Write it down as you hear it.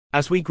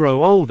As we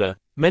grow older,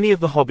 many of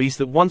the hobbies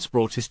that once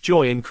brought us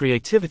joy and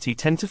creativity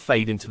tend to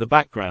fade into the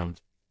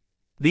background.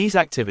 These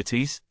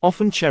activities,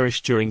 often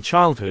cherished during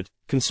childhood,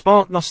 can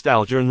spark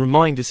nostalgia and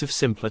remind us of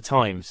simpler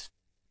times.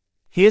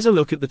 Here's a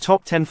look at the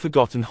top 10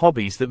 forgotten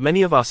hobbies that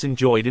many of us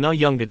enjoyed in our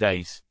younger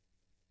days.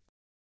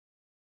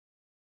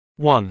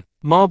 1.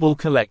 Marble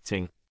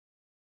collecting.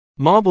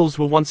 Marbles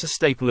were once a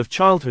staple of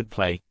childhood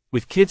play,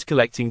 with kids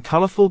collecting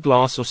colorful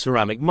glass or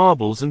ceramic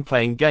marbles and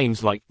playing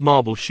games like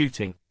marble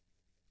shooting.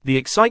 The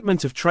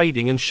excitement of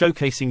trading and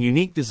showcasing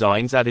unique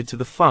designs added to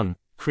the fun,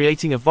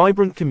 creating a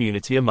vibrant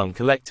community among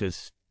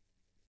collectors.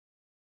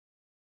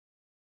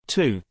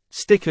 2.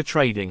 Sticker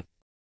trading.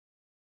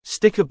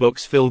 Sticker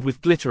books filled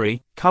with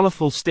glittery,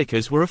 colorful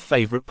stickers were a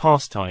favorite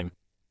pastime.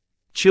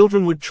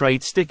 Children would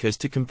trade stickers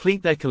to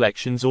complete their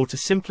collections or to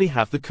simply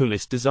have the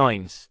coolest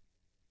designs.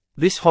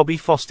 This hobby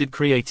fostered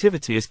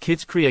creativity as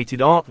kids created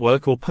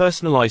artwork or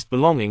personalized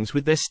belongings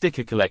with their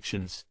sticker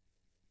collections.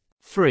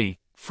 3.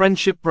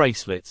 Friendship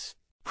bracelets.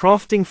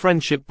 Crafting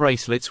friendship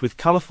bracelets with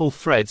colorful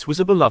threads was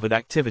a beloved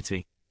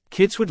activity.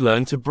 Kids would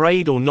learn to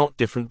braid or knot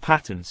different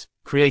patterns,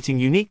 creating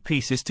unique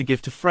pieces to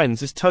give to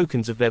friends as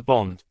tokens of their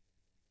bond.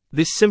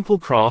 This simple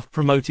craft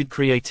promoted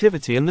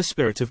creativity and the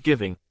spirit of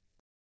giving.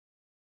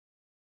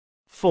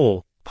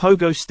 4.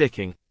 Pogo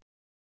sticking.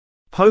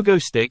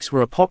 Pogo sticks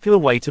were a popular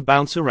way to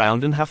bounce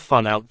around and have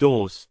fun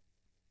outdoors.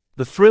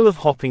 The thrill of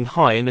hopping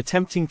high and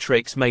attempting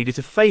tricks made it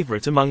a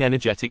favorite among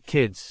energetic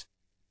kids.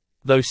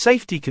 Though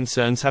safety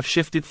concerns have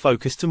shifted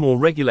focus to more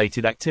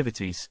regulated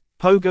activities,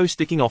 pogo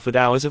sticking offered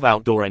hours of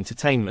outdoor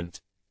entertainment.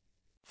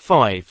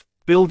 5.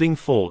 Building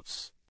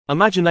forts.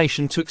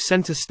 Imagination took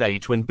center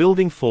stage when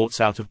building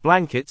forts out of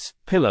blankets,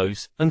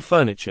 pillows, and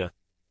furniture.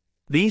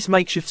 These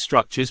makeshift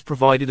structures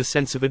provided a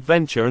sense of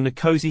adventure and a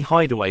cozy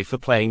hideaway for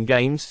playing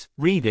games,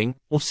 reading,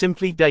 or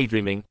simply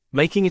daydreaming,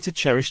 making it a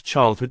cherished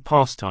childhood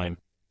pastime.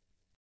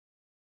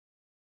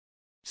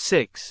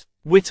 6.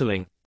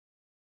 Whittling.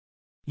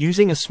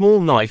 Using a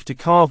small knife to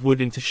carve wood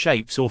into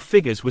shapes or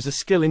figures was a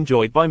skill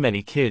enjoyed by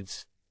many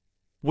kids.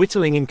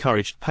 Whittling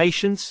encouraged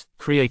patience,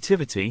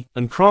 creativity,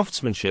 and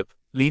craftsmanship,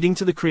 leading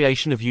to the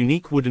creation of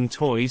unique wooden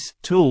toys,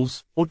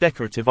 tools, or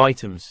decorative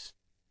items.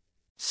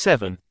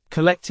 7.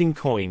 Collecting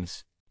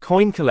coins.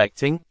 Coin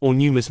collecting, or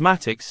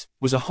numismatics,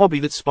 was a hobby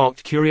that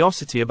sparked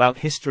curiosity about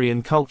history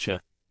and culture.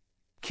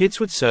 Kids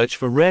would search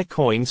for rare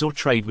coins or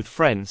trade with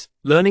friends,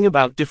 learning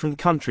about different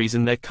countries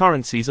and their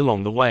currencies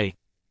along the way.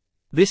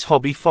 This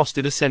hobby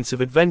fostered a sense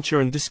of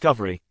adventure and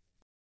discovery.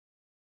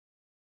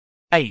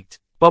 8.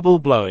 Bubble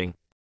blowing.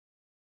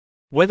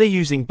 Whether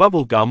using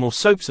bubble gum or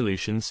soap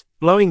solutions,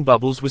 blowing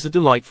bubbles was a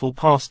delightful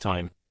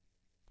pastime.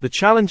 The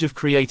challenge of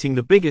creating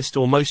the biggest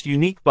or most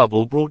unique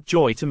bubble brought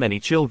joy to many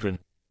children.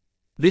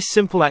 This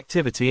simple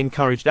activity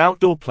encouraged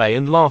outdoor play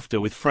and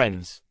laughter with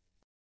friends.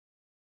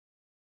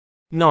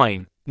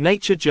 9.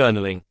 Nature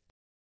journaling.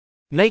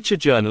 Nature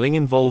journaling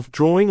involved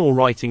drawing or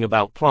writing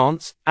about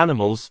plants,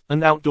 animals,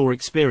 and outdoor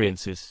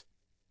experiences.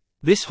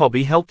 This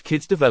hobby helped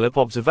kids develop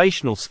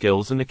observational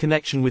skills and a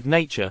connection with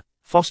nature,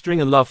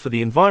 fostering a love for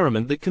the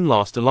environment that can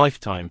last a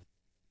lifetime.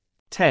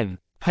 10.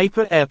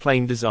 Paper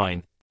airplane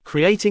design.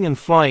 Creating and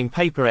flying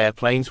paper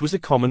airplanes was a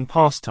common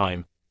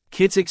pastime.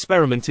 Kids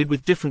experimented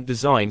with different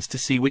designs to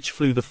see which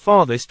flew the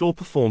farthest or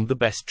performed the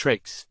best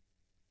tricks.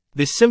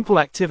 This simple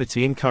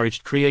activity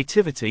encouraged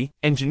creativity,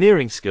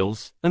 engineering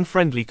skills, and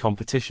friendly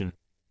competition.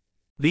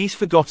 These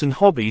forgotten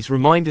hobbies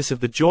remind us of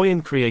the joy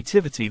and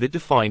creativity that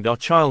defined our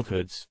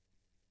childhoods.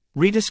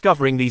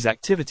 Rediscovering these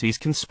activities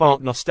can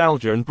spark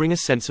nostalgia and bring a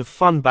sense of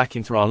fun back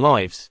into our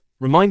lives,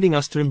 reminding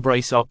us to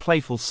embrace our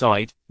playful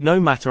side, no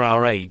matter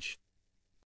our age.